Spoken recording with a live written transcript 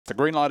The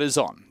green light is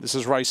on. This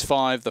is race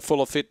 5, the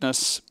full of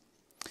fitness.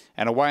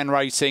 And away and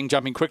racing,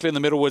 jumping quickly in the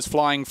middle was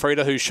Flying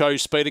Frida, who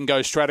shows speed and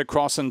goes straight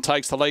across and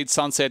takes the lead.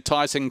 Sunset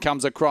Tyson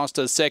comes across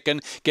to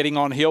second. Getting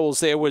on hills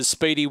there was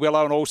Speedy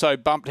Willow, and also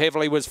bumped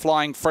heavily was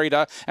Flying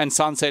Frida. And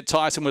Sunset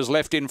Tyson was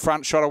left in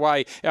front, shot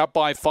away, out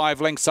by 5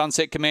 lengths.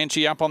 Sunset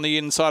Comanche up on the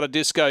inside of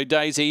Disco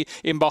Daisy.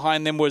 In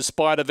behind them was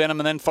Spider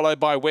Venom, and then followed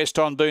by West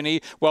on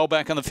Booney. Well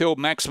back in the field,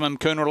 Maximum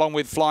Cooner along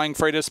with Flying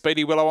Frida.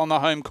 Speedy Willow on the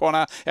home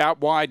corner.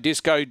 Out wide,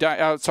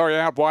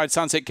 out wide.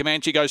 Sunset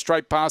Comanche goes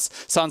straight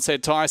past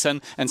Sunset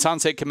Tyson, and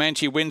Sunset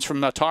Comanche wins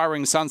from the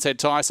tiring Sunset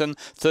Tyson.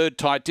 Third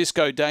tight,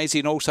 Disco Daisy,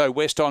 and also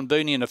West on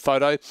Booney in a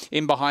photo.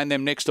 In behind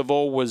them, next of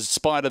all, was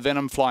Spider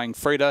Venom, Flying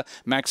Frida,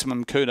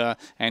 Maximum Cooner,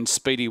 and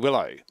Speedy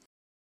Willow.